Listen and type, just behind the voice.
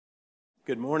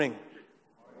Good morning.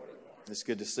 It's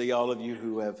good to see all of you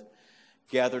who have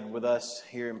gathered with us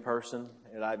here in person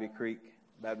at Ivy Creek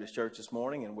Baptist Church this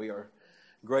morning, and we are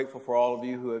grateful for all of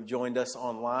you who have joined us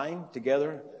online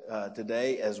together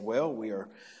today as well. We are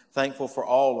thankful for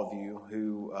all of you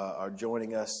who are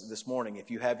joining us this morning. If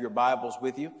you have your Bibles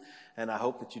with you, and I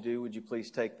hope that you do, would you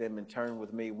please take them and turn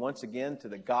with me once again to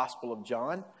the Gospel of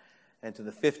John and to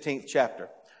the 15th chapter.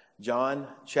 John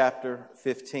chapter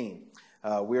 15.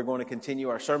 We are going to continue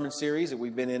our sermon series that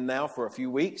we've been in now for a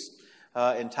few weeks,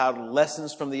 entitled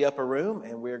Lessons from the Upper Room,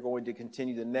 and we are going to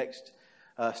continue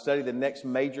study the next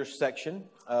major section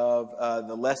of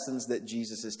the lessons that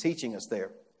Jesus is teaching us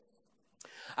there.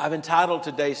 I've entitled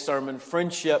today's sermon,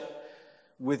 Friendship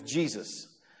with Jesus.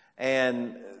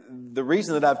 And the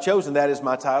reason that I've chosen that as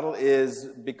my title is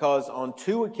because on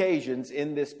two occasions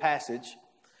in this passage,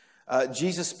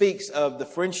 Jesus speaks of the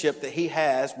friendship that he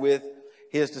has with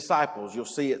his disciples. You'll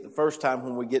see it the first time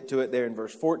when we get to it there in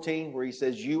verse 14, where he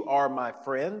says, "You are my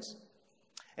friends."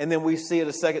 And then we see it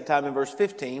a second time in verse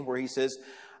 15, where he says,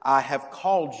 "I have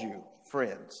called you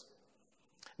friends."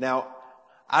 Now,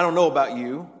 I don't know about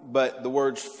you, but the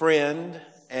words friend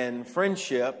and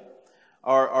friendship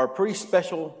are pretty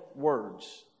special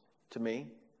words to me.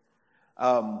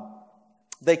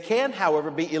 They can,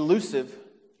 however, be elusive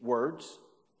words.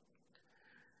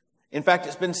 In fact,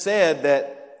 it's been said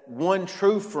that one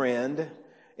true friend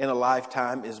in a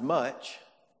lifetime is much,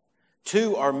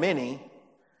 two are many,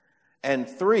 and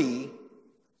three,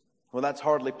 well, that's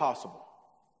hardly possible.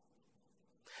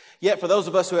 Yet for those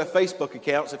of us who have Facebook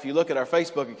accounts, if you look at our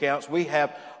Facebook accounts, we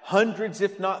have hundreds,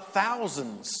 if not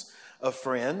thousands, of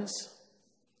friends.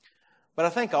 But I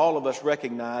think all of us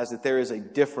recognize that there is a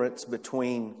difference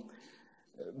between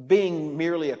being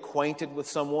merely acquainted with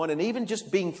someone and even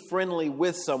just being friendly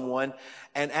with someone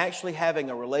and actually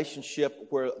having a relationship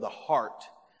where the heart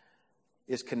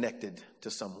is connected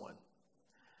to someone.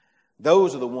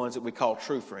 Those are the ones that we call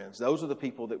true friends. Those are the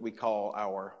people that we call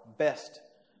our best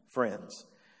friends.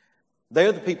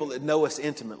 They're the people that know us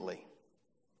intimately.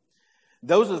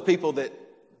 Those are the people that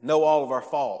know all of our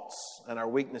faults and our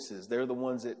weaknesses. They're the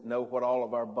ones that know what all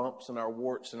of our bumps and our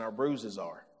warts and our bruises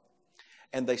are.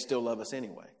 And they still love us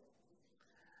anyway.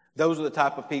 Those are the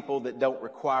type of people that don't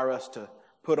require us to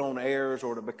put on airs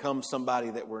or to become somebody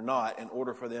that we're not in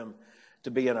order for them to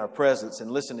be in our presence.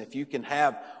 And listen, if you can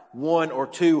have one or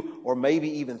two or maybe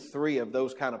even three of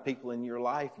those kind of people in your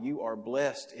life, you are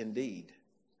blessed indeed.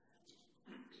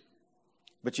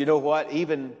 But you know what?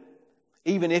 Even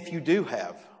if you do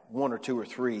have one or two or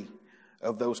three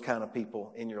of those kind of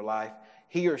people in your life,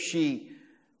 he or she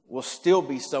will still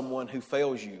be someone who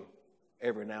fails you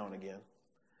every now and again.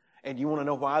 And you want to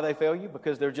know why they fail you?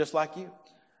 Because they're just like you.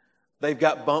 They've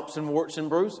got bumps and warts and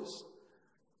bruises.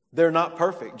 They're not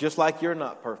perfect, just like you're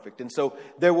not perfect. And so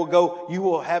you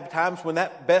will have times when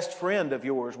that best friend of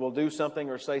yours will do something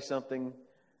or say something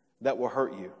that will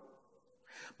hurt you.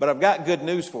 But I've got good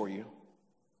news for you.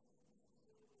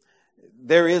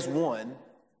 There is one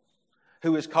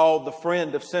who is called the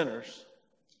friend of sinners.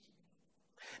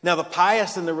 Now, the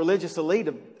pious and the religious elite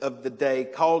of the day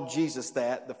called Jesus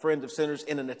that, the friend of sinners,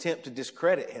 in an attempt to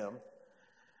discredit him.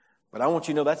 But I want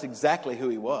you to know that's exactly who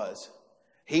he was.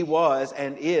 He was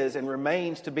and is and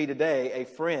remains to be today a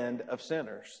friend of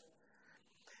sinners.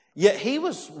 Yet he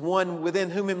was one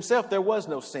within whom himself there was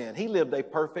no sin. He lived a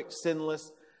perfect,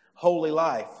 sinless, holy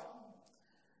life.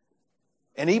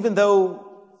 And even though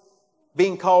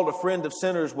being called a friend of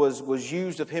sinners was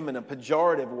used of him in a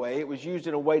pejorative way, it was used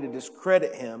in a way to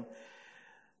discredit him,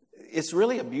 it's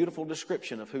really a beautiful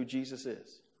description of who Jesus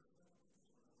is.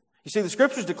 You see, the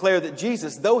Scriptures declare that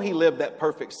Jesus, though he lived that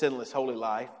perfect, sinless, holy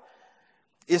life,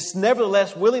 is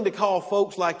nevertheless willing to call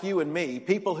folks like you and me,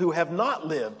 people who have not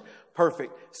lived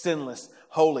perfect, sinless,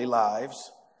 holy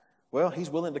lives, well, he's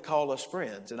willing to call us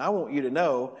friends. And I want you to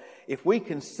know, if we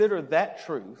consider that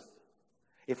truth,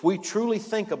 if we truly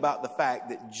think about the fact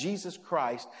that Jesus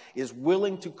Christ is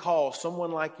willing to call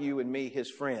someone like you and me his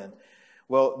friend,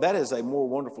 well, that is a more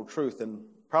wonderful truth than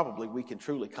probably we can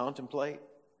truly contemplate.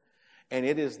 And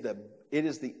it is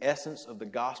the essence of the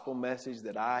gospel message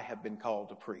that I have been called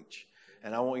to preach.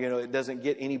 And I want you to know it doesn't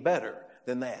get any better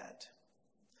than that.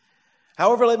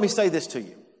 However, let me say this to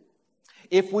you.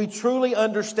 If we truly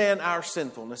understand our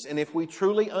sinfulness and if we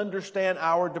truly understand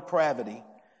our depravity,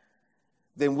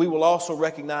 then we will also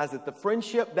recognize that the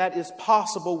friendship that is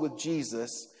possible with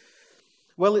Jesus,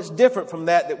 well, it's different from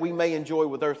that we may enjoy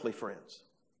with earthly friends.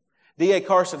 D.A.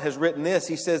 Carson has written this.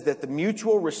 He says that the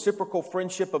mutual reciprocal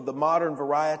friendship of the modern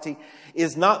variety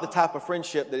is not the type of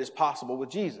friendship that is possible with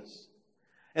Jesus.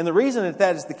 And the reason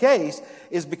that is the case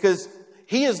is because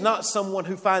He is not someone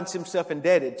who finds himself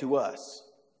indebted to us.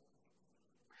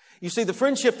 You see, the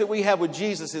friendship that we have with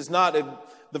Jesus is not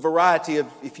the variety of,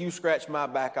 if you scratch my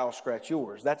back, I'll scratch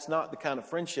yours. That's not the kind of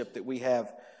friendship that we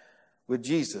have with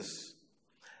Jesus.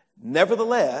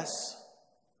 Nevertheless,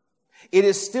 it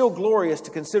is still glorious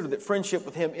to consider that friendship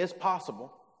with him is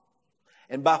possible.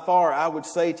 And by far, I would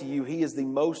say to you, he is the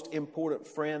most important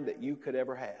friend that you could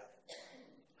ever have.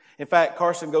 In fact,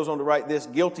 Carson goes on to write this: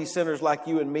 guilty sinners like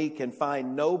you and me can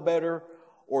find no better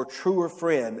or truer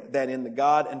friend than in the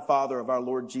God and Father of our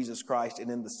Lord Jesus Christ and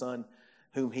in the Son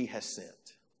whom he has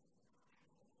sent.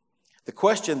 The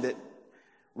question that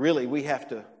really we have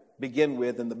to begin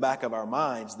with in the back of our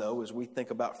minds, though, as we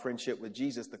think about friendship with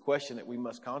Jesus, the question that we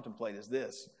must contemplate is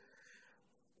this: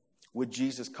 would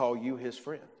Jesus call you his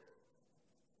friend?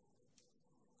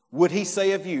 Would he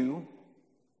say of you,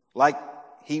 like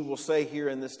he will say here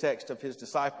in this text of his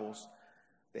disciples,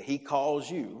 that he calls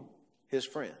you his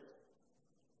friend?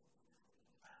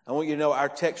 I want you to know our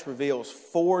text reveals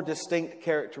 4 distinct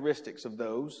characteristics of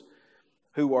those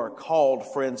who are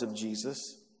called friends of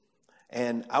Jesus.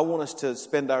 And I want us to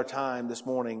spend our time this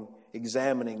morning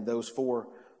examining those 4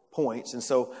 points. And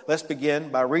so let's begin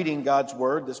by reading God's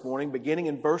Word this morning, beginning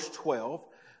in verse 12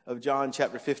 of John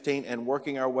chapter 15 and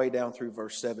working our way down through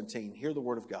verse 17. Hear the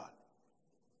Word of God.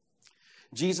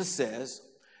 Jesus says,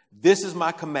 "This is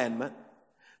my commandment,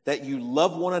 that you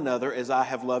love one another as I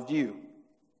have loved you.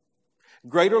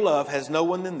 Greater love has no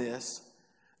one than this,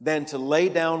 than to lay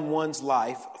down one's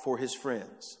life for his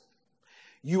friends.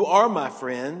 You are my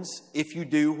friends if you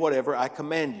do whatever I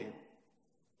command you.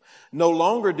 No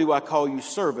longer do I call you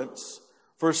servants,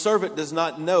 for a servant does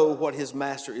not know what his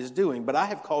master is doing, but I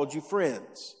have called you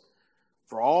friends.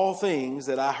 For all things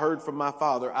that I heard from my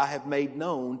Father I have made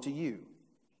known to you.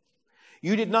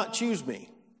 You did not choose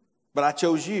me, but I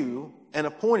chose you and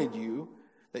appointed you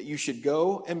that you should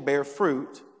go and bear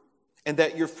fruit, and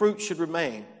that your fruit should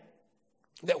remain,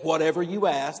 that whatever you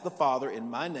ask the Father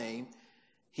in my name,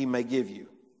 he may give you.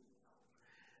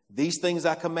 These things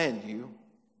I command you,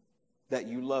 that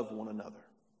you love one another."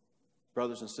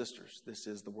 Brothers and sisters, this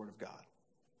is the Word of God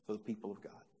for the people of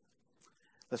God.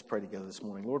 Let's pray together this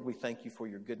morning. Lord, we thank you for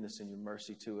your goodness and your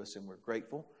mercy to us, and we're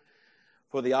grateful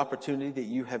for the opportunity that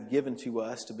you have given to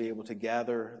us to be able to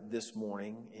gather this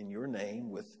morning in your name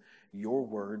with your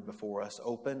word before us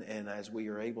open, and as we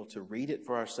are able to read it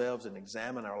for ourselves and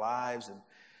examine our lives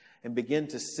and begin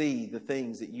to see the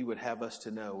things that you would have us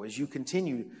to know. As you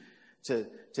continue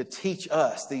to teach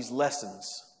us these lessons,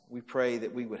 we pray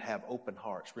that we would have open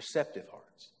hearts, receptive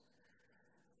hearts.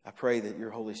 I pray that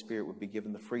your Holy Spirit would be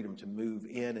given the freedom to move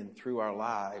in and through our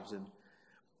lives and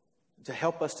to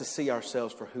help us to see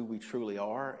ourselves for who we truly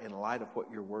are in light of what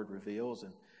your word reveals,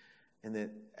 and that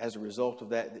as a result of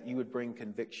that, that you would bring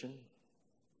conviction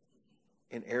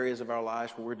in areas of our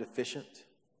lives where we're deficient,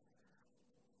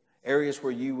 areas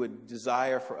where you would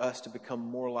desire for us to become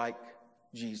more like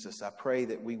Jesus. I pray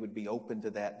that we would be open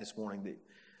to that this morning,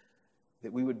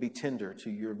 that we would be tender to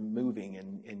your moving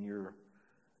and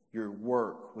your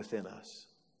work within us.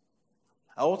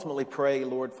 I ultimately pray,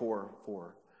 Lord,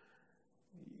 for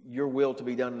your will to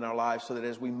be done in our lives, so that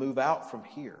as we move out from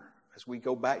here, as we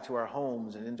go back to our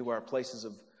homes and into our places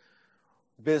of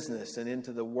business and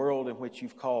into the world in which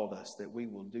you've called us, that we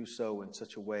will do so in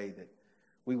such a way that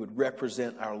we would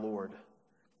represent our Lord,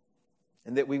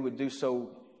 and that we would do so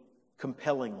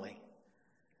compellingly,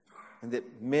 and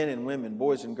that men and women,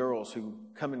 boys and girls who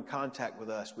come in contact with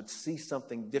us would see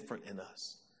something different in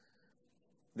us,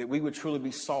 that we would truly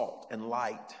be salt and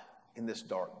light in this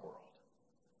dark world.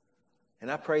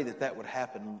 And I pray that that would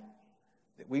happen,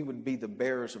 that we would be the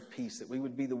bearers of peace, that we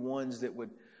would be the ones that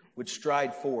would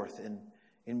stride forth in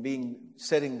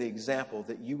setting the example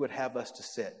that you would have us to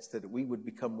set, so that we would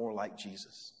become more like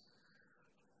Jesus.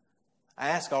 I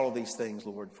ask all of these things,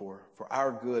 Lord, for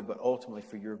our good, but ultimately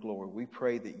for your glory. We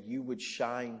pray that you would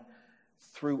shine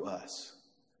through us.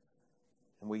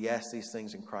 And we ask these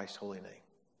things in Christ's holy name.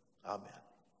 Amen.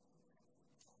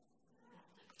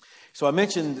 So I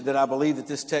mentioned that I believe that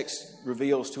this text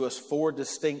reveals to us 4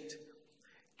 distinct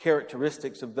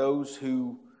characteristics of those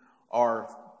who are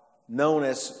known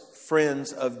as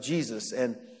friends of Jesus.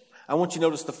 And I want you to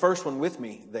notice the first one with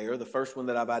me there. The first one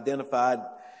that I've identified,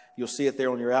 you'll see it there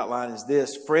on your outline, is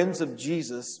this: friends of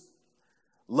Jesus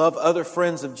love other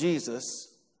friends of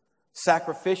Jesus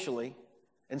sacrificially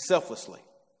and selflessly.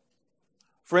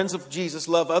 Friends of Jesus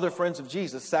love other friends of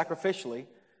Jesus sacrificially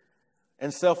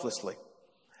and selflessly.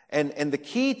 And the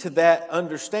key to that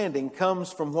understanding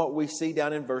comes from what we see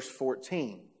down in verse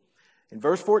 14. In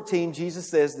verse 14, Jesus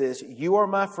says this: "You are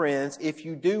my friends if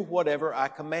you do whatever I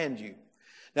command you."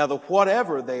 Now, the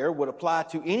whatever there would apply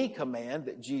to any command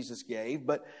that Jesus gave,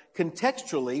 but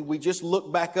contextually, we just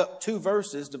look back up 2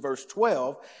 verses to verse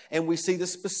 12, and we see the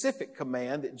specific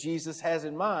command that Jesus has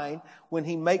in mind when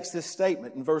he makes this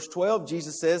statement. In verse 12,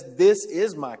 Jesus says, "This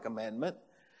is my commandment,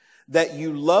 that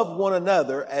you love one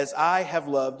another as I have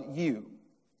loved you."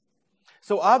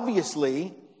 So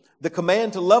obviously, the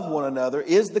command to love one another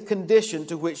is the condition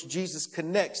to which Jesus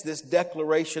connects this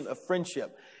declaration of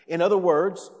friendship. In other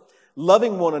words,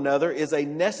 loving one another is a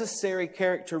necessary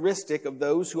characteristic of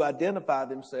those who identify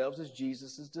themselves as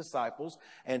Jesus' disciples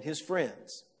and his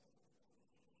friends.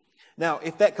 Now,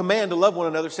 if that command to love one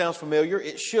another sounds familiar,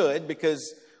 it should,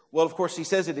 because, well, of course, he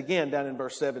says it again down in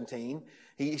verse 17.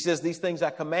 He says, "These things I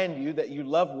command you, that you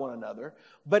love one another."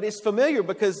 But it's familiar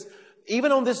because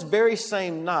even on this very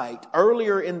same night,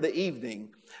 earlier in the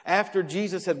evening, after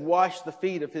Jesus had washed the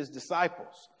feet of his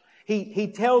disciples, He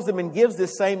tells them and gives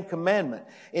this same commandment.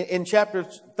 In chapter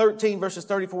 13, verses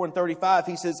 34 and 35,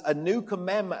 he says, "A new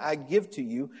commandment I give to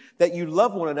you, that you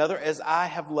love one another as I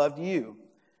have loved you.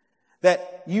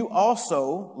 That you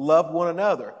also love one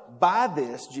another. By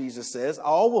this," Jesus says,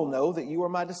 "all will know that you are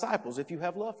my disciples, if you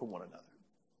have love for one another."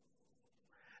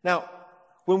 Now,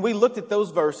 when we looked at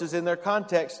those verses in their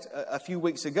context a few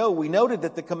weeks ago, we noted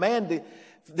that the command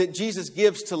that Jesus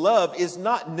gives to love is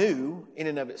not new in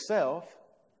and of itself.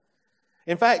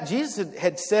 In fact, Jesus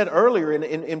had said earlier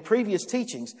in previous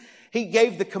teachings, he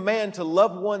gave the command to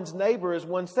love one's neighbor as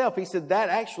oneself. He said that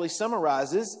actually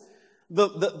summarizes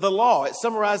the law. It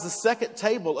summarizes the second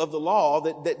table of the law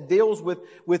that deals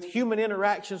with human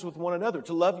interactions with one another,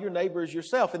 to love your neighbor as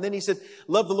yourself. And then he said,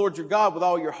 love the Lord your God with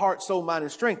all your heart, soul, mind,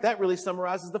 and strength. That really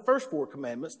summarizes the first 4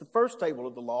 commandments, the first table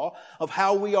of the law of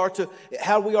how we are to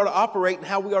operate and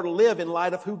how we are to live in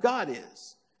light of who God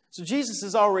is. So Jesus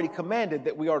has already commanded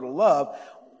that we are to love.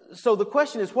 So the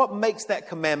question is, what makes that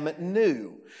commandment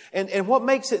new? And what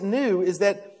makes it new is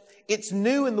that it's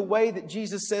new in the way that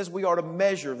Jesus says we are to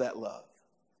measure that love.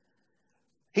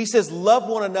 He says, love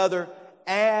one another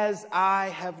as I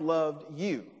have loved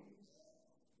you.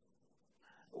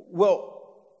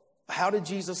 Well, how did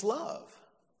Jesus love?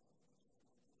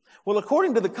 Well,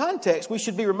 according to the context, we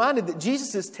should be reminded that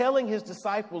Jesus is telling his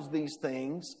disciples these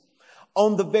things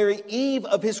on the very eve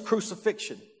of his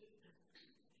crucifixion.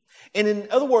 And in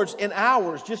other words, in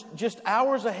hours, just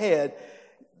hours ahead,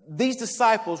 these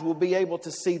disciples will be able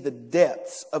to see the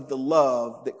depths of the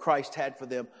love that Christ had for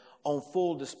them on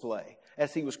full display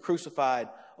as he was crucified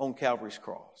on Calvary's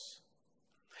cross.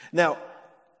 Now,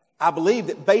 I believe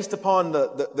that based upon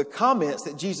the comments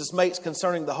that Jesus makes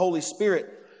concerning the Holy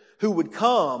Spirit, who would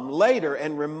come later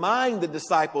and remind the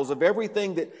disciples of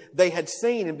everything that they had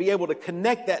seen and be able to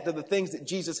connect that to the things that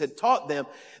Jesus had taught them,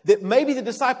 that maybe the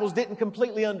disciples didn't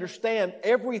completely understand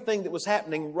everything that was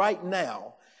happening right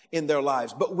now in their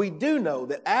lives. But we do know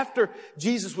that after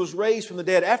Jesus was raised from the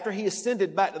dead, after he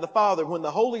ascended back to the Father, when the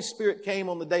Holy Spirit came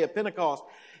on the day of Pentecost,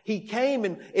 he came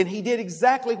and he did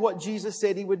exactly what Jesus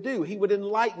said he would do. He would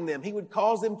enlighten them. He would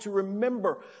cause them to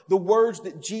remember the words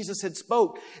that Jesus had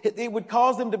spoke. It would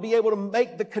cause them to be able to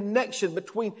make the connection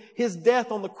between his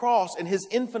death on the cross and his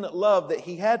infinite love that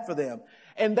he had for them.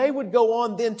 And they would go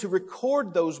on then to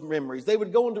record those memories. They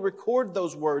would go on to record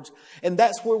those words. And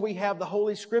that's where we have the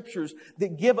Holy Scriptures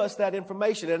that give us that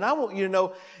information. And I want you to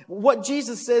know what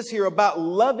Jesus says here about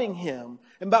loving him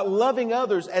and about loving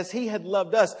others as he had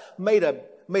loved us made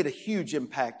a huge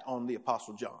impact on the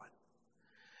Apostle John.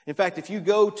 In fact, if you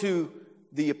go to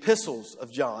the epistles of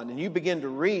John and you begin to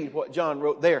read what John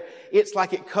wrote there, it's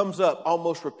like it comes up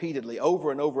almost repeatedly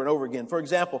over and over and over again. For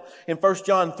example, in 1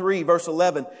 John 3, verse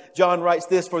 11, John writes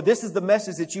this, "For this is the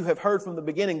message that you have heard from the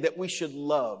beginning, that we should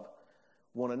love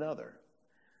one another."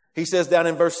 He says down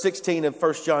in verse 16 of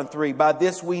 1 John 3, "By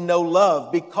this we know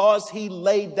love, because he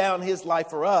laid down his life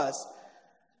for us,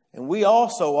 and we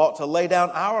also ought to lay down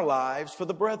our lives for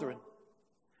the brethren."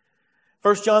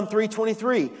 1 John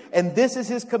 3:23, "And this is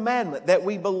his commandment, that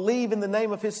we believe in the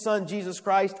name of his Son, Jesus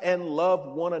Christ, and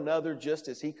love one another just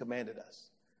as he commanded us."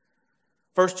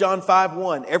 1 John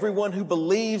 5:1, "Everyone who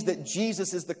believes that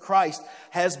Jesus is the Christ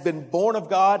has been born of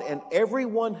God, and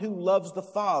everyone who loves the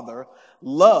Father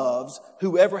loves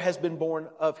whoever has been born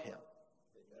of him."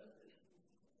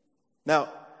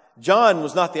 Now, John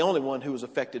was not the only one who was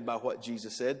affected by what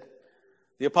Jesus said.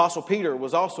 The Apostle Peter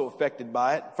was also affected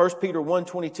by it. 1 Peter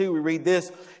 1:22, we read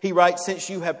this. He writes, "Since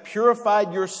you have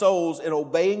purified your souls in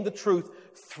obeying the truth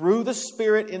through the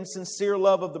Spirit in sincere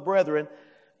love of the brethren,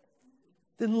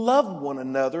 then love one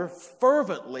another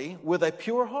fervently with a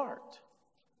pure heart."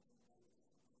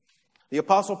 The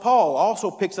Apostle Paul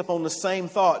also picks up on the same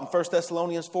thought in 1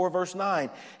 Thessalonians 4, verse 9.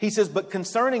 He says, "But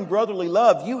concerning brotherly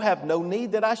love, you have no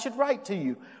need that I should write to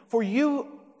you, for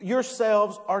you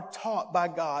yourselves are taught by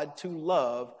God to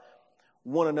love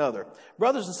one another."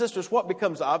 Brothers and sisters, what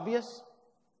becomes obvious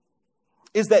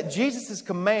is that Jesus'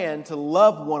 command to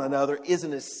love one another is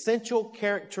an essential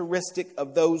characteristic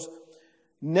of those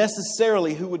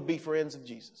necessarily who would be friends of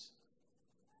Jesus.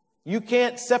 You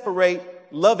can't separate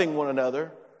loving one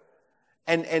another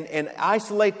and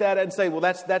isolate that and say, well,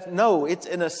 that's no, it's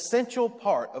an essential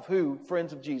part of who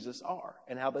friends of Jesus are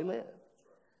and how they live.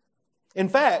 In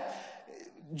fact,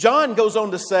 John goes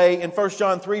on to say in 1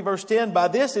 John 3, verse 10, "By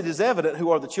this it is evident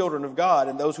who are the children of God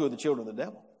and those who are the children of the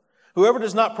devil. Whoever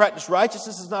does not practice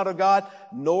righteousness is not of God,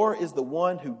 nor is the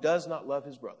one who does not love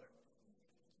his brother."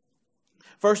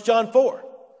 1 John 4,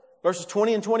 verses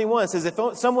 20 and 21 says, "If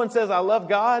someone says, 'I love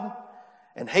God,'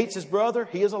 and hates his brother,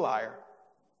 he is a liar.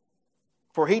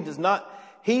 For he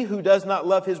who does not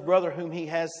love his brother whom he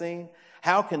has seen,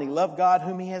 how can he love God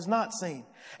whom he has not seen?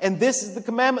 And this is the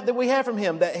commandment that we have from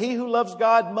him, that he who loves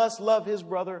God must love his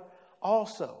brother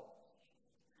also."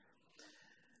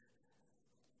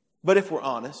 But if we're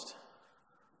honest,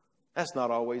 that's not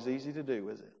always easy to do,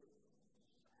 is it?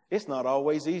 It's not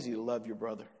always easy to love your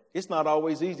brother. It's not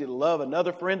always easy to love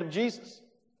another friend of Jesus.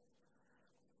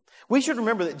 We should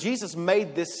remember that Jesus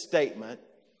made this statement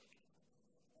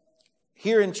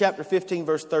here in chapter 15,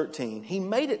 verse 13. He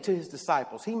made it to his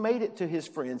disciples. He made it to his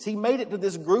friends. He made it to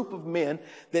this group of men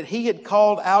that he had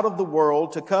called out of the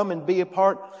world to come and be a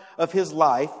part of his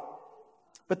life.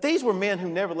 But these were men who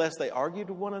nevertheless, they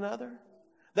argued with one another.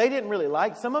 They didn't really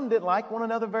some of them didn't like one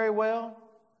another very well.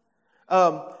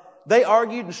 They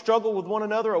argued and struggled with one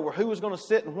another over who was going to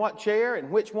sit in what chair and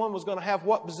which one was going to have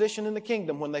what position in the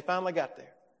kingdom when they finally got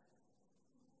there.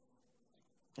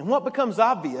 And what becomes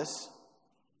obvious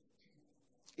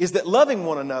is that loving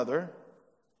one another,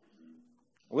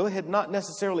 well, it had not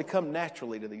necessarily come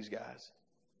naturally to these guys.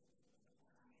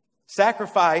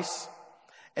 Sacrifice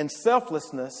and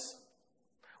selflessness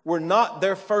were not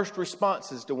their first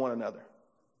responses to one another.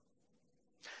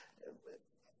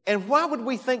 And why would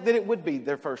we think that it would be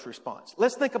their first response?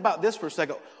 Let's think about this for a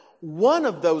second. One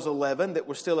of those 11 that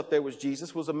were still up there with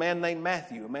Jesus was a man named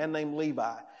Matthew, a man named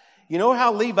Levi. You know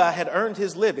how Levi had earned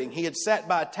his living? He had sat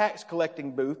by a tax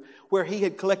collecting booth where he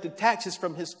had collected taxes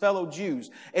from his fellow Jews.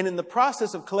 And in the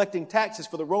process of collecting taxes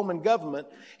for the Roman government,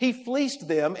 he fleeced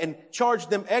them and charged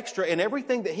them extra. And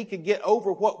everything that he could get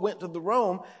over what went to the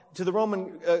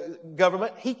Roman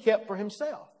government, he kept for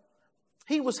himself.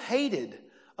 He was hated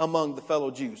among the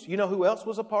fellow Jews. You know who else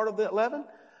was a part of the 11?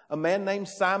 A man named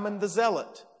Simon the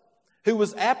Zealot, who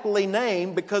was aptly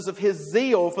named because of his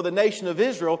zeal for the nation of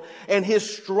Israel and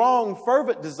his strong,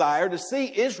 fervent desire to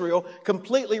see Israel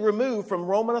completely removed from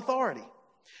Roman authority.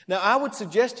 Now, I would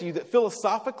suggest to you that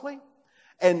philosophically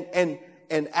and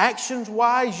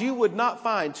actions-wise, you would not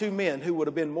find two men who would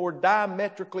have been more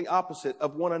diametrically opposite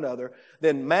of one another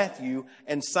than Matthew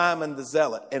and Simon the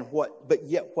Zealot. But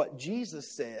yet what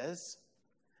Jesus says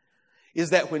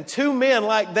is that when two men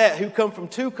like that, who come from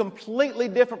two completely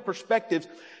different perspectives,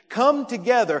 come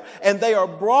together and they are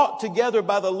brought together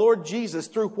by the Lord Jesus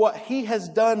through what He has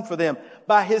done for them,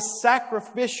 by His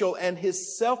sacrificial and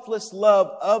His selfless love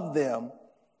of them,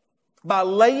 by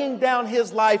laying down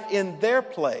His life in their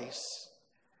place,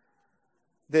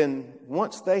 then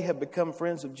once they have become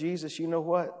friends of Jesus, you know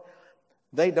what?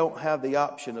 They don't have the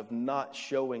option of not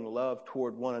showing love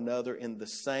toward one another in the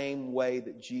same way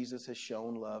that Jesus has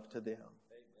shown love to them.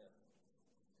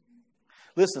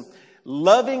 Listen,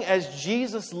 loving as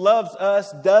Jesus loves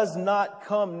us does not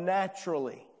come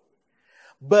naturally,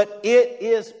 but it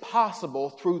is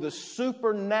possible through the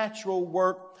supernatural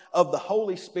work of the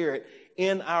Holy Spirit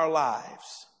in our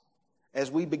lives as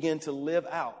we begin to live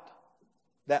out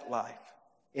that life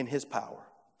in His power.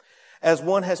 As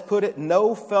one has put it,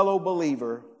 no fellow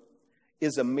believer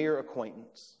is a mere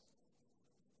acquaintance.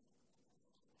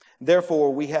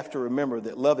 Therefore, we have to remember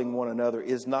that loving one another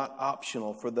is not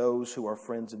optional for those who are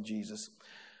friends of Jesus.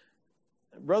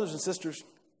 Brothers and sisters,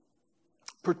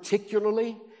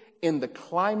 particularly in the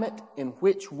climate in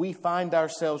which we find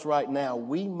ourselves right now,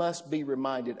 we must be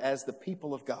reminded as the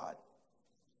people of God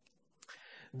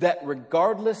that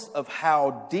regardless of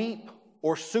how deep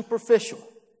or superficial,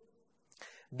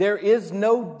 there is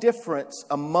no difference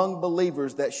among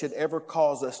believers that should ever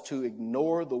cause us to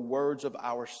ignore the words of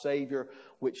our Savior,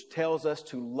 which tells us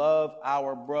to love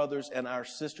our brothers and our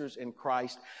sisters in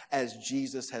Christ as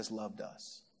Jesus has loved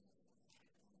us.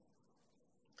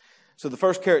 So the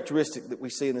first characteristic that we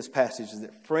see in this passage is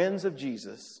that friends of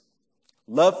Jesus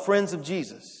love friends of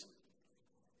Jesus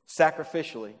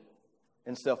sacrificially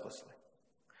and selflessly.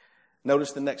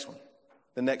 Notice the next one.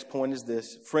 The next point is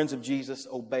this. Friends of Jesus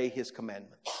obey His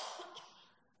commandments.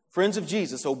 Friends of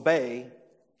Jesus obey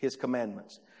His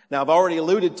commandments. Now, I've already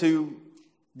alluded to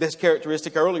this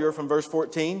characteristic earlier from verse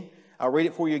 14. I'll read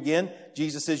it for you again.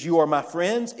 Jesus says, "You are my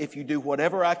friends if you do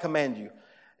whatever I command you."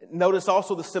 Notice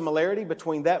also the similarity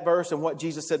between that verse and what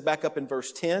Jesus said back up in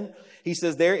verse 10. He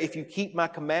says there, "If you keep my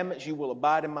commandments, you will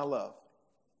abide in my love."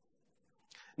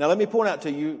 Now, let me point out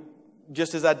to you,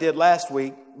 just as I did last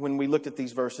week when we looked at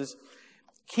these verses,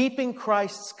 keeping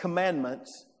Christ's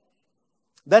commandments,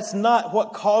 that's not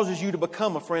what causes you to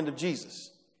become a friend of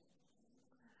Jesus.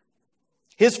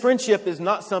 His friendship is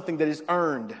not something that is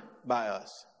earned by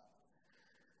us.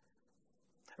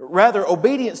 Rather,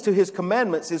 obedience to His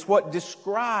commandments is what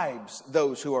describes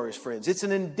those who are His friends. It's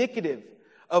an indicative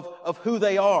of who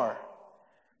they are.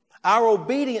 Our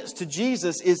obedience to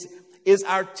Jesus is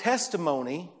our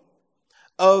testimony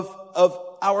of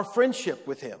our friendship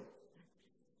with Him.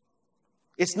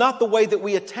 It's not the way that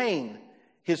we attain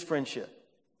His friendship.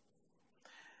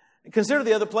 Consider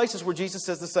the other places where Jesus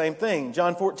says the same thing.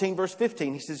 John 14, verse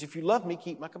 15, He says, "If you love me,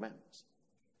 keep my commandments."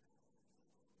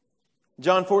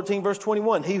 John 14, verse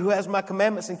 21, "He who has my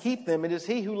commandments and keep them, it is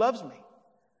he who loves me."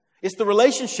 It's the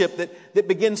relationship that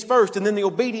begins first, and then the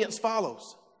obedience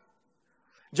follows.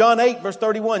 John 8, verse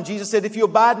 31, Jesus said, "If you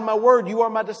abide in my word, you are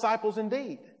my disciples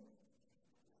indeed."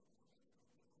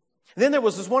 Then there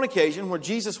was this one occasion where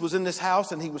Jesus was in this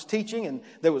house and He was teaching, and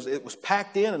it was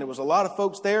packed in, and there was a lot of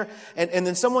folks there. And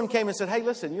then someone came and said, "Hey,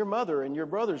 listen, your mother and your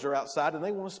brothers are outside and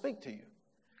they want to speak to you."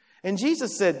 And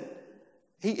Jesus said,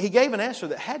 He gave an answer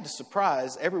that had to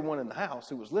surprise everyone in the house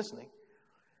who was listening.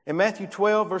 In Matthew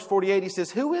 12, verse 48, He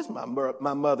says, "Who is my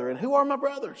mother and who are my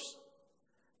brothers?"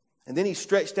 And then He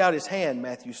stretched out His hand,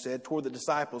 Matthew said, toward the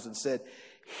disciples and said,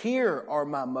 "Here are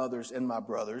my mothers and my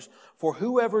brothers, for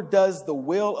whoever does the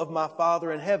will of my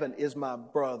Father in heaven is my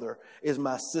brother, is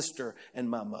my sister, and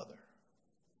my mother."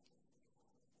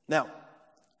 Now,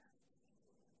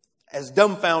 as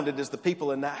dumbfounded as the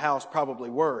people in that house probably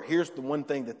were, here's the one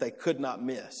thing that they could not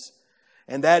miss.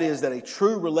 And that is that a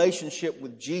true relationship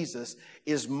with Jesus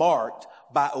is marked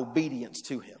by obedience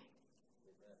to Him.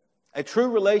 A true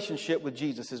relationship with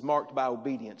Jesus is marked by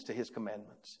obedience to His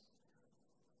commandments.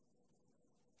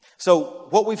 So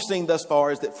what we've seen thus far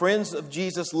is that friends of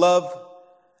Jesus love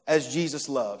as Jesus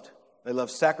loved. They love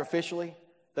sacrificially,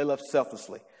 they love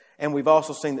selflessly. And we've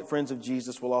also seen that friends of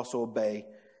Jesus will also obey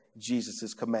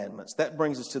Jesus' commandments. That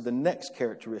brings us to the next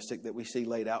characteristic that we see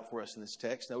laid out for us in this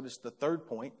text. Notice the third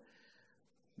point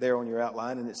there on your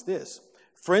outline, and it's this.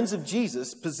 Friends of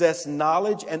Jesus possess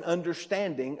knowledge and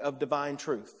understanding of divine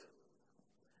truth.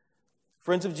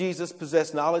 Friends of Jesus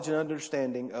possess knowledge and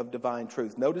understanding of divine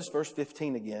truth. Notice verse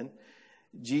 15 again.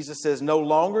 Jesus says, "No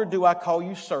longer do I call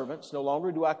you servants, no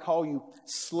longer do I call you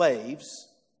slaves."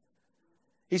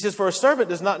 He says, "For a servant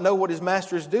does not know what his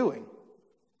master is doing,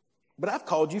 but I've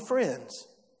called you friends.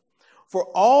 For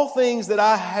all things that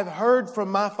I have heard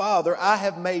from my Father, I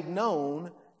have made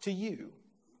known to you."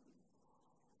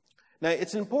 Now,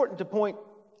 it's important to point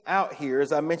out here,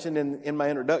 as I mentioned in my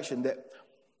introduction, that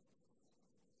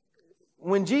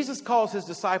when Jesus calls His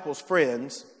disciples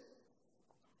friends,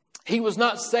 He was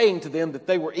not saying to them that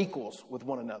they were equals with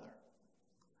one another.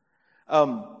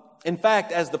 In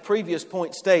fact, as the previous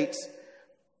point states,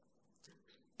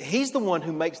 He's the one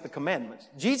who makes the commandments.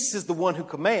 Jesus is the one who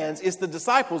commands. It's the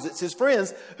disciples, it's His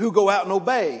friends who go out and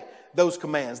obey those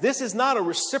commands. This is not a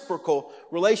reciprocal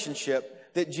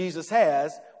relationship that Jesus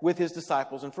has with His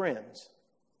disciples and friends.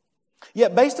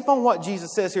 Yet, based upon what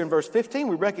Jesus says here in verse 15,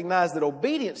 we recognize that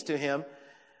obedience to Him,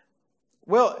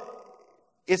 well,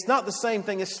 it's not the same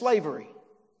thing as slavery.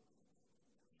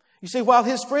 You see, while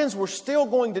His friends were still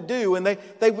going to do, and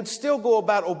they would still go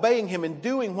about obeying Him and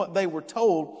doing what they were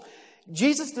told,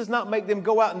 Jesus does not make them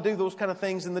go out and do those kind of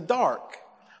things in the dark.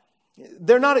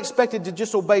 They're not expected to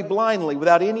just obey blindly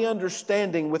without any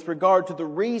understanding with regard to the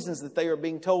reasons that they are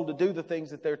being told to do the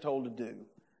things that they're told to do.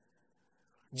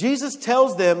 Jesus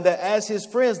tells them that as His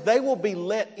friends, they will be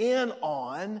let in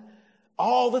on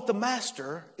all that the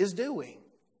Master is doing.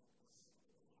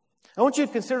 I want you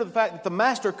to consider the fact that the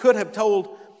Master could have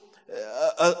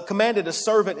commanded a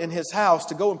servant in his house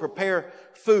to go and prepare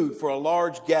food for a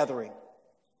large gathering.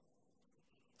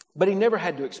 But He never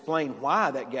had to explain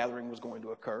why that gathering was going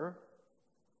to occur.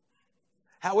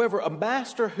 However, a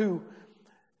master who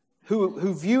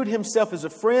viewed himself as a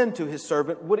friend to his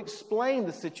servant would explain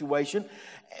the situation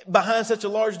behind such a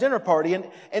large dinner party.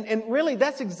 And really,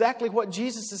 that's exactly what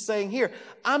Jesus is saying here.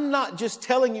 I'm not just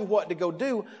telling you what to go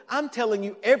do. I'm telling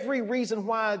you every reason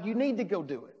why you need to go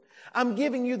do it. I'm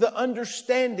giving you the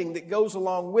understanding that goes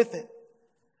along with it.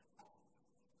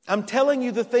 I'm telling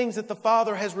you the things that the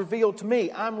Father has revealed to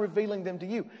me. I'm revealing them to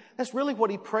you. That's really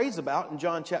what he prays about in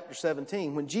John chapter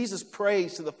 17. When Jesus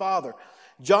prays to the Father,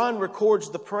 John records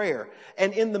the prayer.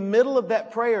 And in the middle of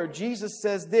that prayer, Jesus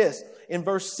says this in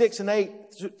verse 6 and 8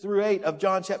 through 8 of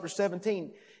John chapter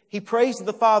 17. He prays to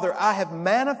the Father, I have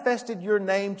manifested your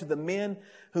name to the men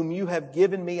whom you have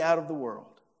given me out of the world.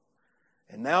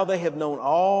 And now they have known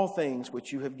all things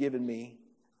which you have given me,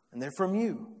 and they're from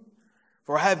you.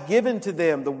 For I have given to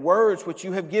them the words which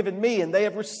you have given me, and they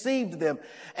have received them,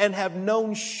 and have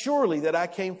known surely that I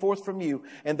came forth from you,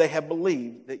 and they have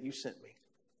believed that you sent me.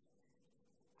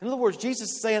 In other words,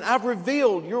 Jesus is saying, I've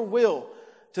revealed your will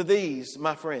to these,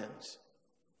 my friends.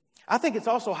 I think it's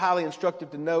also highly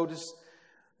instructive to notice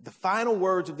the final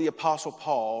words of the Apostle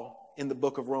Paul in the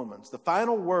book of Romans. The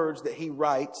final words that he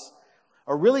writes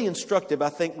are really instructive, I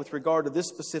think, with regard to this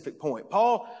specific point.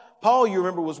 Paul, you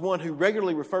remember, was one who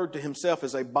regularly referred to himself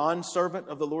as a bondservant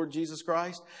of the Lord Jesus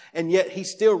Christ. And yet he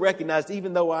still recognized,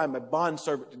 even though I'm a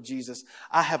bondservant to Jesus,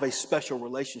 I have a special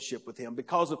relationship with him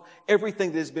because of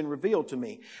everything that has been revealed to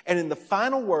me. And in the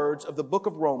final words of the book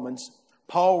of Romans,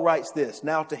 Paul writes this,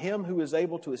 Now to him who is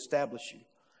able to establish you,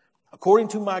 according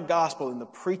to my gospel in the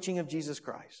preaching of Jesus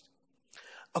Christ,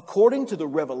 according to the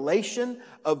revelation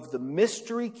of the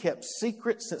mystery kept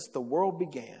secret since the world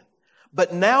began,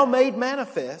 but now made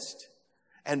manifest,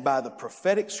 and by the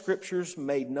prophetic scriptures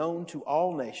made known to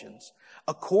all nations,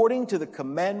 according to the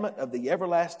commandment of the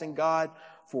everlasting God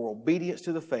for obedience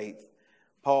to the faith,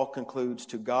 Paul concludes,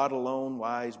 to God alone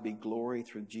wise be glory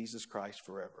through Jesus Christ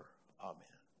forever. Amen.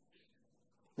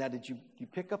 Now, did you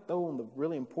pick up, though, on the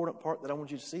really important part that I want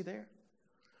you to see there?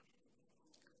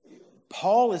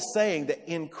 Paul is saying that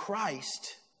in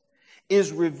Christ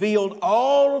is revealed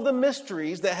all of the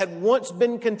mysteries that had once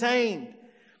been contained.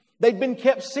 They'd been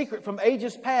kept secret from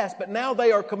ages past, but now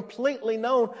they are completely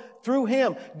known through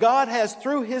Him. God has,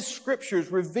 through His Scriptures,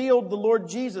 revealed the Lord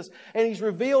Jesus, and He's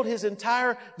revealed His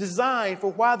entire design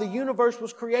for why the universe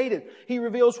was created. He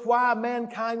reveals why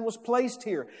mankind was placed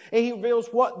here, and He reveals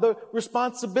what the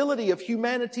responsibility of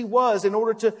humanity was in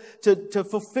order to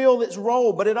fulfill its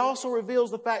role. But it also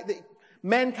reveals the fact that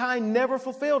mankind never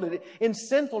fulfilled it. In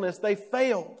sinfulness, they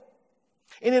failed.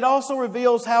 And it also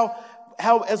reveals how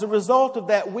as a result of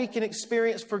that, we can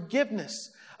experience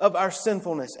forgiveness of our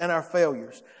sinfulness and our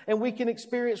failures. And we can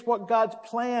experience what God's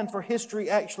plan for history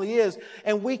actually is.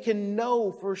 And we can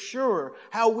know for sure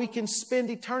how we can spend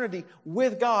eternity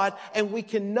with God. And we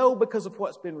can know, because of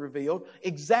what's been revealed,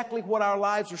 exactly what our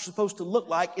lives are supposed to look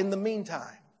like in the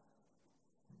meantime.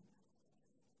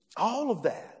 All of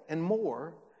that and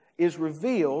more is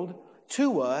revealed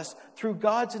to us through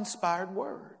God's inspired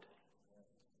Word.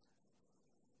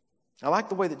 I like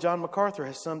the way that John MacArthur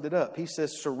has summed it up. He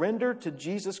says, surrender to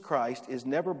Jesus Christ is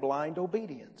never blind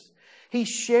obedience. He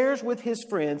shares with his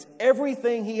friends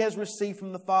everything he has received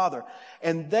from the Father,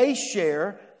 and they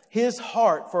share his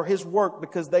heart for his work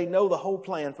because they know the whole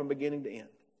plan from beginning to end.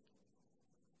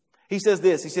 He says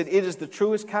this, he said, it is the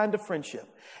truest kind of friendship.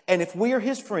 And if we are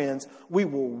his friends, we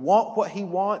will want what he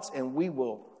wants, and we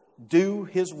will do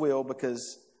his will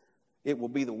because it will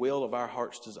be the will of our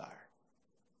heart's desire.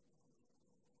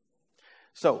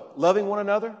 So, loving one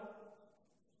another,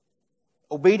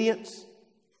 obedience,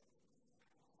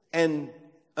 and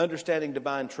understanding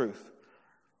divine truth.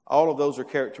 All of those are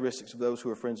characteristics of those who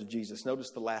are friends of Jesus.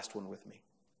 Notice the last one with me.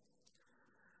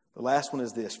 The last one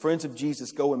is this. Friends of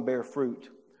Jesus go and bear fruit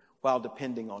while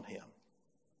depending on Him.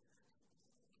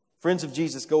 Friends of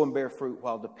Jesus go and bear fruit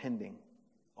while depending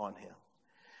on Him.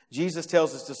 Jesus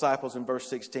tells His disciples in verse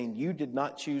 16, you did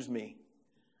not choose me,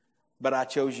 but I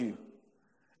chose you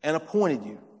and appointed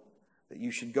you that you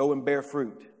should go and bear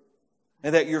fruit,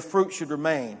 and that your fruit should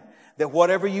remain, that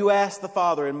whatever you ask the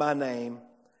Father in my name,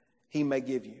 He may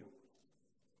give you.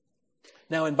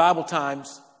 Now, in Bible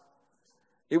times,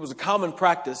 it was a common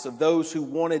practice of those who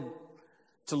wanted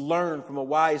to learn from a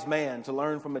wise man, to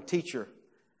learn from a teacher.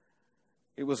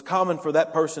 It was common for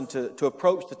that person to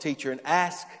approach the teacher and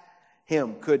ask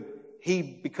him, could he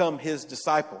become his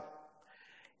disciple?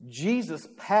 Jesus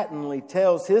patently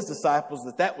tells his disciples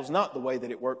that that was not the way that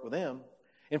it worked with them.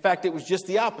 In fact, it was just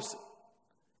the opposite.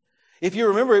 If you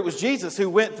remember, it was Jesus who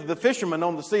went to the fishermen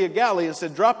on the Sea of Galilee and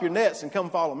said, drop your nets and come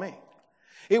follow me.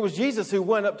 It was Jesus who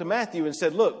went up to Matthew and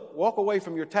said, look, walk away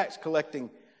from your tax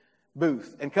collecting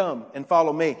booth and come and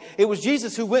follow me. It was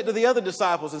Jesus who went to the other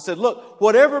disciples and said, look,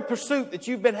 whatever pursuit that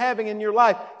you've been having in your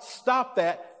life, stop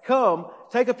that, come,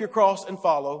 take up your cross and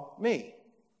follow me.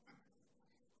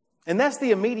 And that's the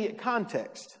immediate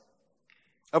context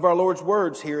of our Lord's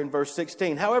words here in verse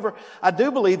 16. However, I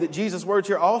do believe that Jesus' words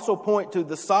here also point to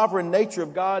the sovereign nature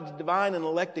of God's divine and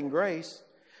electing grace.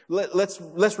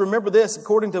 Let's remember this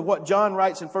according to what John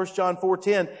writes in 1 John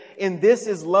 4:10. "In this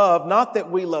is love, not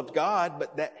that we loved God,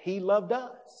 but that He loved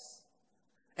us.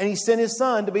 And He sent His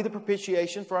Son to be the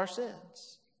propitiation for our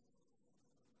sins."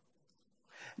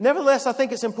 Nevertheless, I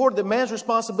think it's important that man's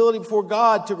responsibility before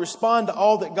God to respond to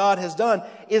all that God has done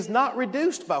is not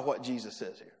reduced by what Jesus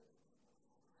says here.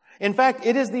 In fact,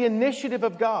 it is the initiative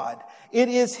of God. It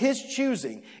is His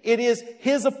choosing. It is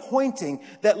His appointing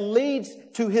that leads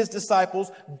to His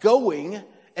disciples going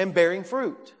and bearing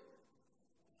fruit.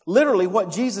 Literally,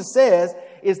 what Jesus says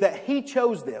is that He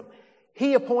chose them.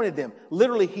 He appointed them.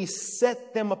 Literally, He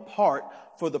set them apart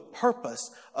for the purpose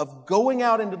of going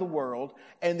out into the world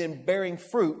and then bearing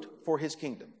fruit for His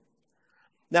kingdom.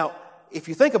 Now, if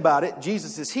you think about it,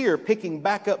 Jesus is here picking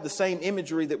back up the same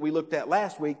imagery that we looked at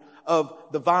last week of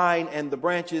the vine and the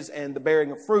branches and the bearing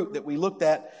of fruit that we looked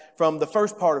at from the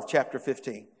first part of chapter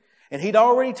 15. And He'd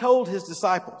already told His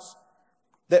disciples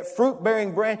that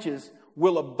fruit-bearing branches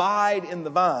will abide in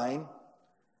the vine.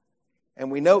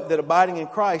 And we note that abiding in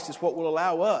Christ is what will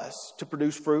allow us to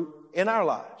produce fruit in our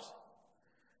lives.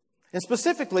 And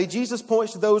specifically, Jesus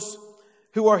points to those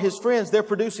who are His friends. They're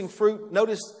producing fruit,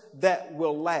 notice, that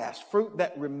will last, fruit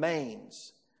that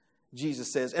remains,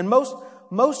 Jesus says. And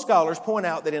most scholars point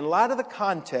out that in light of the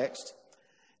context,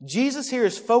 Jesus here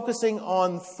is focusing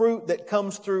on fruit that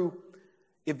comes through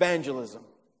evangelism,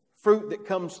 fruit that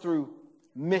comes through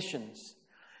missions,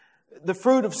 the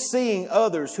fruit of seeing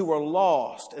others who are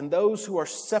lost and those who are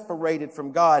separated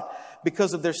from God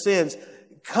because of their sins,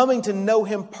 coming to know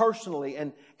Him personally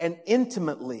and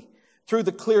intimately through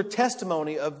the clear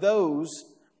testimony of those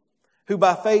who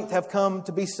by faith have come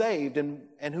to be saved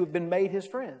and who have been made His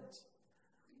friends.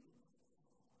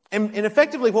 And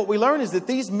effectively what we learn is that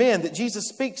these men that Jesus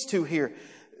speaks to here,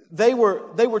 they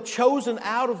were chosen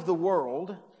out of the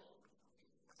world,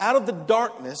 out of the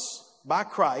darkness by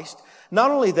Christ. Not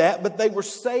only that, but they were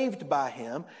saved by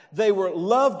Him. They were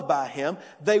loved by Him.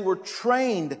 They were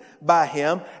trained by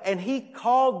Him. And He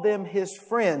called them His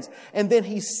friends. And then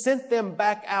He sent them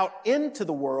back out into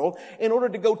the world in order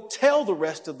to go tell the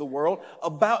rest of the world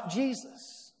about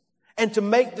Jesus and to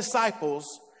make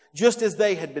disciples just as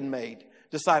they had been made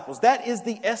disciples. That is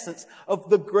the essence of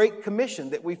the Great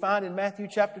Commission that we find in Matthew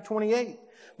chapter 28.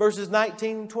 Verses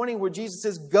 19 and 20, where Jesus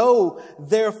says, "Go,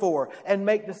 therefore, and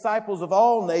make disciples of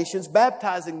all nations,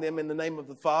 baptizing them in the name of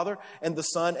the Father and the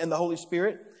Son and the Holy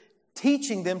Spirit,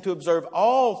 teaching them to observe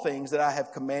all things that I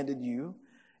have commanded you."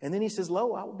 And then He says,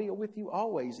 "Lo, I will be with you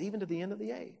always, even to the end of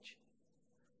the age."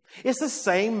 It's the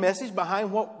same message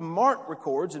behind what Mark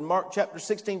records in Mark chapter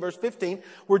 16, verse 15,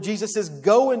 where Jesus says,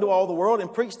 "Go into all the world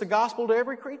and preach the gospel to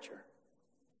every creature."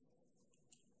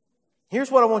 Here's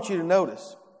what I want you to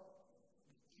notice.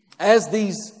 As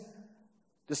these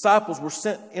disciples were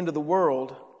sent into the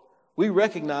world, we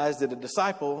recognize that a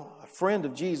disciple, a friend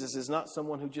of Jesus, is not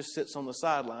someone who just sits on the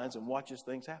sidelines and watches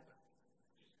things happen.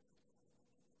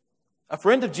 A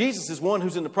friend of Jesus is one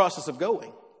who's in the process of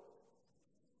going.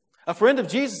 A friend of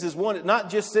Jesus is one that not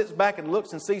just sits back and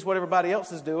looks and sees what everybody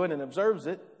else is doing and observes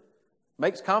it,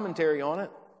 makes commentary on it,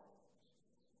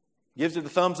 gives it a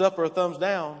thumbs up or a thumbs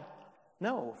down.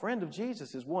 No, a friend of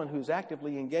Jesus is one who's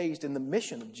actively engaged in the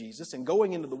mission of Jesus and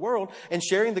going into the world and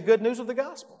sharing the good news of the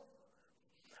gospel.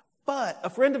 But a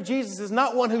friend of Jesus is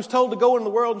not one who's told to go into the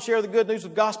world and share the good news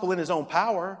of the gospel in his own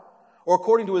power or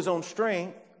according to his own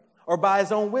strength or by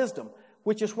his own wisdom,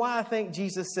 which is why I think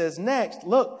Jesus says next,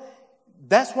 look,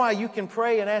 that's why you can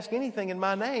pray and ask anything in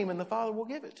my name and the Father will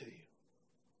give it to you.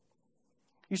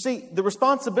 You see, the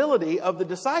responsibility of the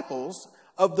disciples,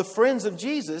 of the friends of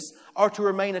Jesus, are to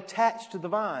remain attached to the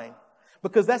vine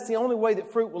because that's the only way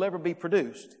that fruit will ever be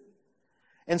produced.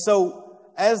 And so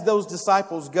as those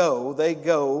disciples go, they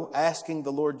go asking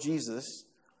the Lord Jesus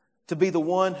to be the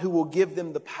one who will give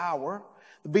them the power,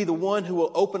 to be the one who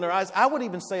will open their eyes. I would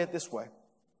even say it this way.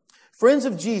 Friends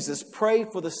of Jesus pray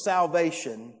for the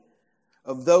salvation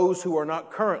of those who are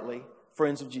not currently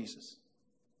friends of Jesus.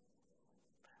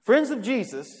 Friends of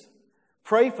Jesus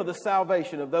pray for the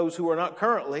salvation of those who are not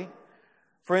currently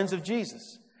friends of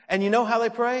Jesus. And you know how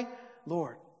they pray?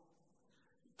 Lord,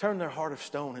 turn their heart of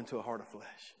stone into a heart of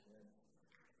flesh.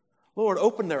 Lord,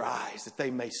 open their eyes that they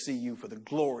may see you for the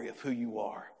glory of who you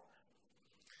are.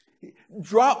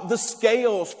 Drop the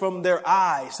scales from their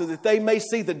eyes so that they may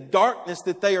see the darkness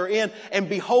that they are in and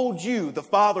behold you, the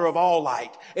Father of all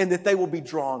light, and that they will be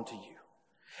drawn to you.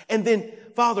 And then,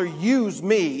 Father, use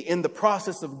me in the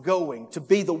process of going to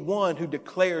be the one who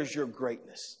declares your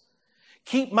greatness.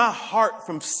 Keep my heart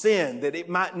from sin that it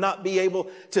might not be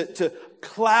able to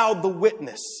cloud the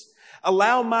witness.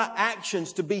 Allow my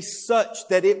actions to be such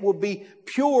that it will be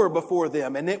pure before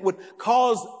them, and it would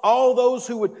cause all those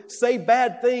who would say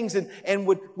bad things and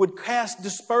would cast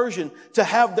dispersion to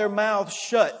have their mouths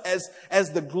shut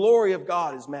as the glory of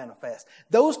God is manifest.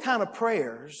 Those kind of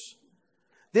prayers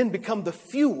then become the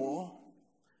fuel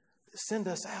that send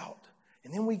us out.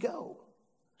 And then we go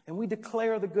and we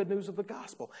declare the good news of the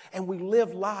gospel. And we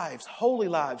live lives, holy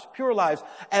lives, pure lives,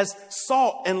 as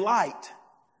salt and light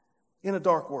in a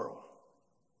dark world.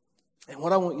 And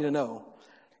what I want you to know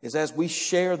is as we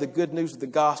share the good news of the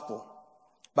gospel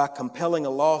by compelling a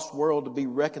lost world to be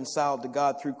reconciled to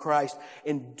God through Christ,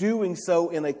 and doing so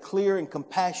in a clear and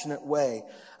compassionate way,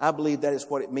 I believe that is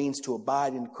what it means to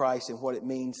abide in Christ and what it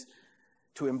means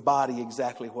to embody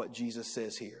exactly what Jesus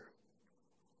says here.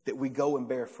 That we go and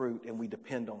bear fruit and we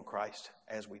depend on Christ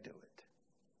as we do it.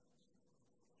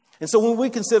 And so when we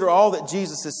consider all that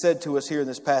Jesus has said to us here in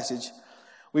this passage,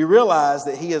 we realize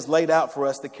that He has laid out for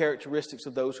us the characteristics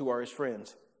of those who are His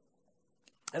friends.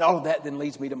 And all of that then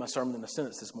leads me to my sermon in a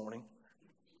sentence this morning,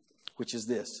 which is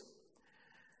this.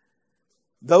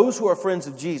 Those who are friends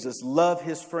of Jesus love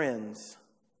His friends.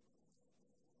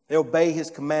 They obey His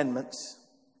commandments,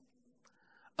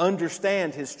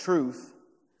 understand His truth,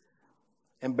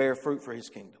 and bear fruit for His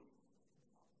kingdom.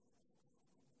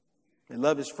 They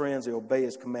love His friends, they obey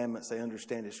His commandments, they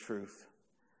understand His truth,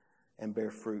 and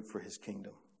bear fruit for His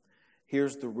kingdom.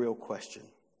 Here's the real question.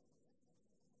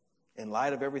 In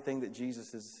light of everything that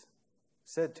Jesus has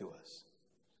said to us,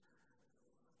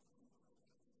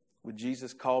 would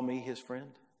Jesus call me His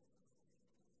friend?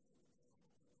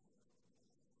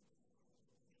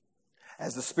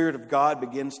 As the Spirit of God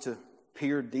begins to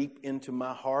peer deep into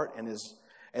my heart, and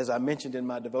as I mentioned in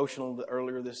my devotional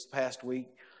earlier this past week,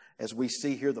 as we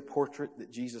see here the portrait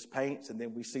that Jesus paints, and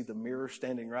then we see the mirror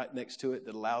standing right next to it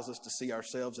that allows us to see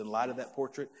ourselves in light of that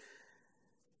portrait,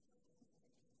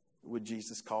 would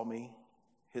Jesus call me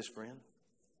His friend?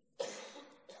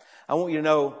 I want you to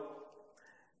know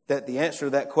that the answer to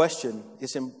that question,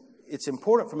 it's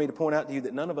important for me to point out to you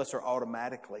that none of us are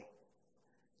automatically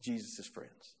Jesus'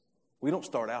 friends. We don't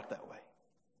start out that way.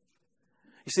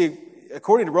 You see,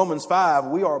 according to Romans 5,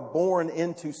 we are born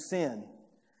into sin.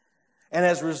 And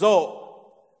as a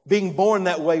result, being born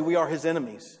that way, we are His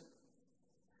enemies.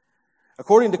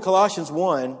 According to Colossians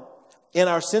 1, in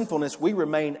our sinfulness, we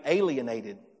remain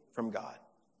alienated from God.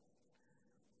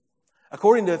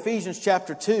 According to Ephesians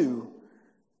chapter 2,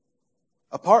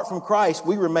 apart from Christ,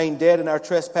 we remain dead in our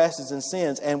trespasses and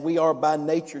sins, and we are by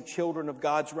nature children of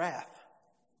God's wrath.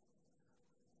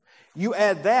 You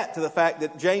add that to the fact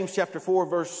that James chapter 4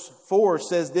 verse 4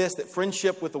 says this, that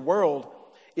friendship with the world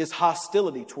is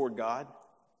hostility toward God.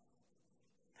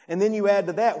 And then you add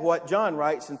to that what John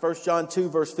writes in 1 John 2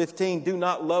 verse 15, do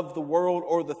not love the world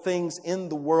or the things in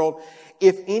the world.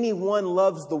 If anyone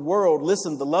loves the world,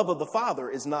 listen, the love of the Father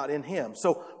is not in him.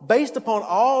 So based upon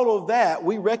all of that,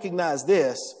 we recognize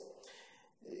this.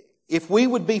 If we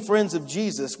would be friends of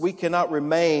Jesus, we cannot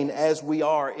remain as we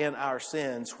are in our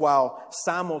sins while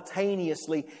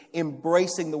simultaneously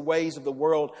embracing the ways of the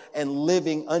world and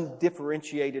living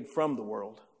undifferentiated from the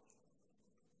world.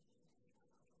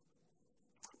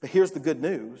 But here's the good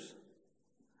news.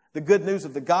 The good news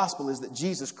of the gospel is that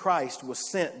Jesus Christ was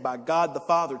sent by God the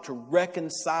Father to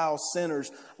reconcile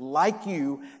sinners like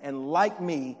you and like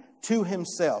me to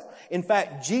Himself. In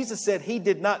fact, Jesus said He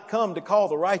did not come to call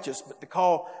the righteous, but to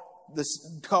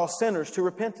call sinners to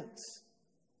repentance.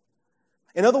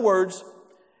 In other words,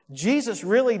 Jesus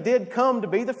really did come to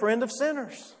be the friend of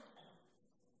sinners.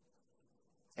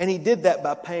 And He did that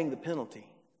by paying the penalty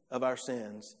of our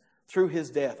sins through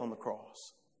His death on the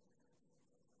cross.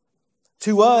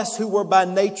 To us who were by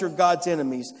nature God's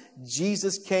enemies,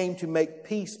 Jesus came to make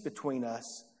peace between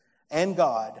us and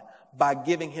God by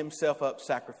giving Himself up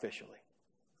sacrificially.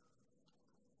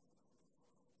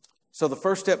 So the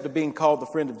first step to being called the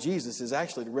friend of Jesus is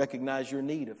actually to recognize your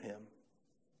need of Him.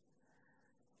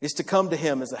 It's to come to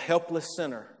Him as a helpless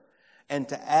sinner and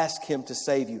to ask Him to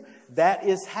save you. That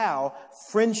is how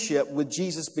friendship with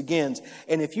Jesus begins.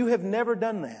 And if you have never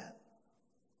done that,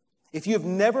 if you have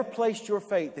never placed your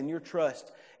faith and your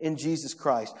trust in Jesus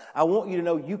Christ, I want you to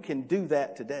know you can do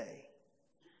that today.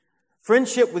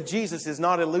 Friendship with Jesus is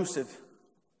not elusive.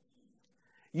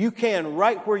 You can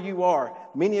right where you are.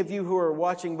 Many of you who are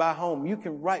watching by home, you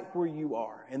can right where you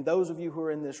are. And those of you who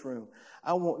are in this room,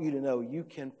 I want you to know you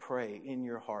can pray in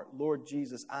your heart, Lord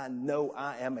Jesus, I know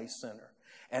I am a sinner.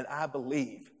 And I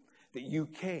believe that you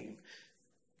came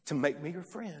to make me your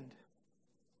friend.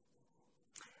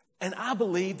 And I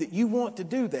believe that you want to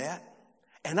do that.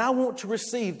 And I want to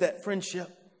receive that friendship.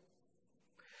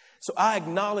 So I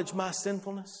acknowledge my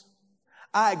sinfulness.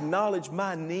 I acknowledge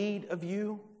my need of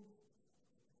you,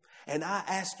 and I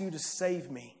ask you to save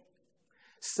me.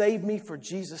 Save me for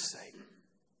Jesus' sake.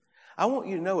 I want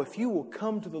you to know, if you will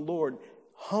come to the Lord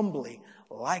humbly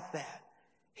like that,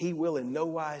 He will in no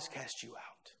wise cast you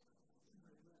out.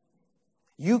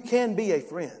 You can be a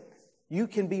friend. You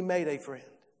can be made a friend.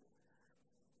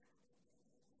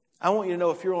 I want you to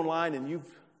know, if you're online and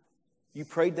you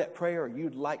prayed that prayer, or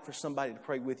you'd like for somebody to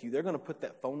pray with you, they're going to put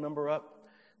that phone number up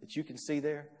that you can see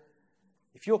there.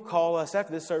 If you'll call us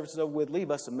after this service is over with,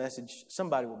 leave us a message.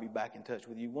 Somebody will be back in touch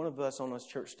with you. One of us on us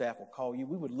church staff will call you.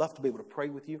 We would love to be able to pray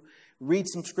with you, read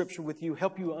some scripture with you,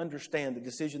 help you understand the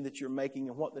decision that you're making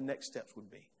and what the next steps would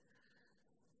be.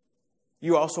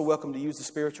 You're also welcome to use the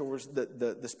spiritual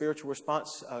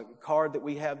response card that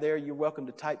we have there. You're welcome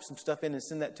to type some stuff in and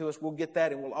send that to us. We'll get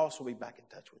that, and we'll also be back in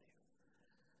touch with you.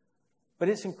 But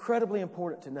it's incredibly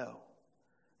important to know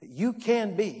that you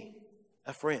can be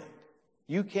a friend.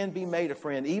 You can be made a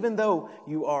friend, even though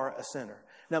you are a sinner.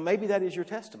 Now, maybe that is your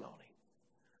testimony.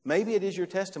 Maybe it is your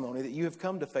testimony that you have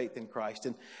come to faith in Christ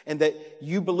and that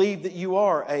you believe that you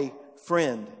are a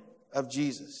friend of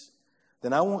Jesus.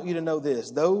 Then I want you to know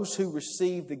this. Those who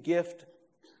receive the gift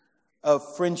of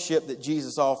friendship that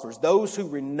Jesus offers, those who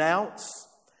renounce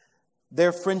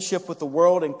their friendship with the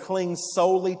world and cling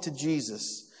solely to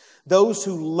Jesus, those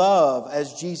who love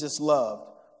as Jesus loved,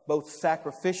 both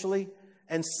sacrificially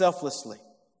and selflessly,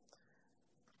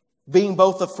 being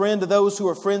both a friend to those who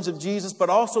are friends of Jesus, but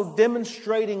also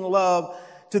demonstrating love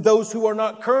to those who are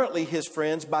not currently His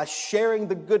friends by sharing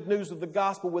the good news of the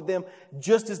gospel with them,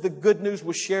 just as the good news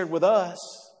was shared with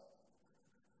us.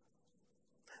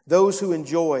 Those who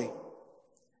enjoy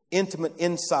intimate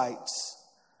insights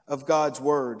of God's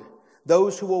Word,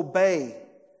 those who obey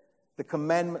the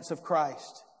commandments of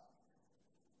Christ,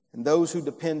 and those who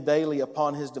depend daily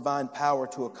upon His divine power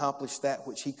to accomplish that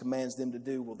which He commands them to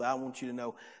do. Well, I want you to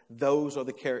know those are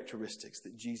the characteristics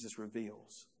that Jesus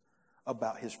reveals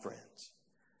about His friends.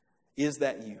 Is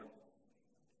that you?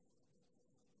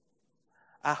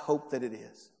 I hope that it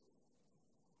is.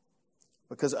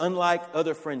 Because unlike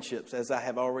other friendships, as I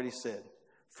have already said,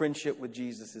 friendship with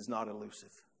Jesus is not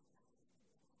elusive.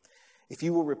 If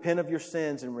you will repent of your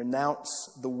sins and renounce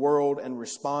the world and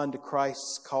respond to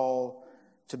Christ's call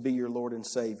to be your Lord and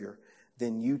Savior,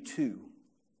 then you too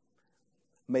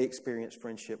may experience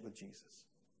friendship with Jesus.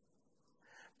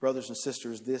 Brothers and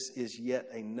sisters, this is yet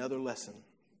another lesson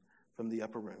from the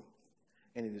upper room,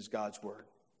 and it is God's Word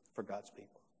for God's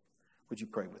people. Would you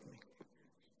pray with me?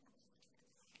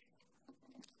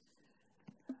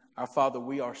 Our Father,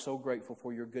 we are so grateful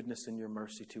for your goodness and your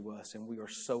mercy to us, and we are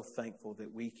so thankful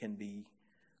that we can be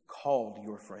called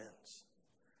your friends.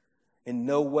 In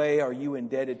no way are you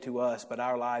indebted to us, but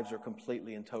our lives are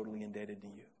completely and totally indebted to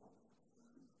you.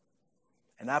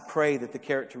 And I pray that the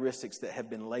characteristics that have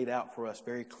been laid out for us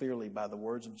very clearly by the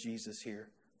words of Jesus here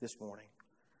this morning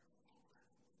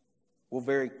will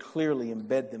very clearly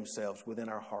embed themselves within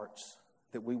our hearts,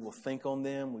 that we will think on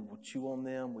them, we will chew on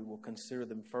them, we will consider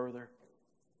them further.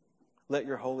 Let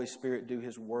your Holy Spirit do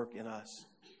His work in us.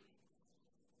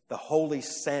 The holy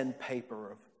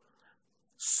sandpaper of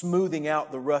smoothing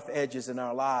out the rough edges in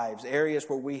our lives, areas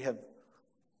where we have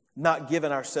not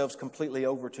given ourselves completely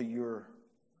over to your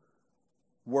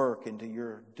work and to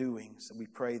your doings. We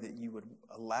pray that you would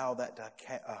allow that to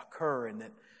occur and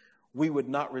that we would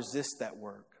not resist that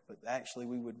work, but actually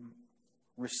we would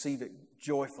receive it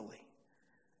joyfully,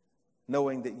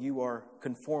 knowing that you are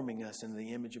conforming us into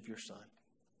the image of your Son.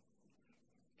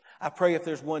 I pray if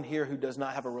there's one here who does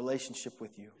not have a relationship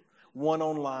with you, one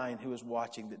online who is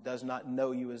watching that does not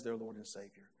know you as their Lord and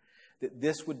Savior, that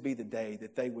this would be the day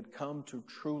that they would come to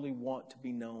truly want to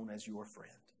be known as your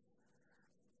friend.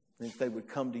 And if they would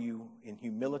come to you in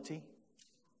humility,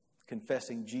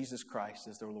 confessing Jesus Christ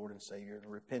as their Lord and Savior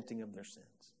and repenting of their sins.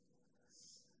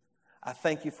 I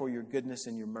thank you for your goodness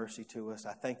and your mercy to us.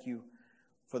 I thank you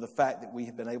for the fact that we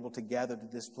have been able to gather to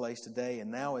this place today.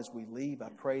 And now as we leave, I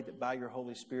pray that by your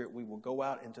Holy Spirit we will go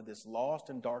out into this lost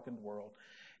and darkened world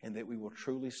and that we will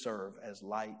truly serve as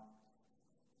light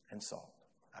and salt.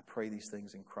 I pray these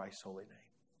things in Christ's holy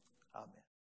name. Amen.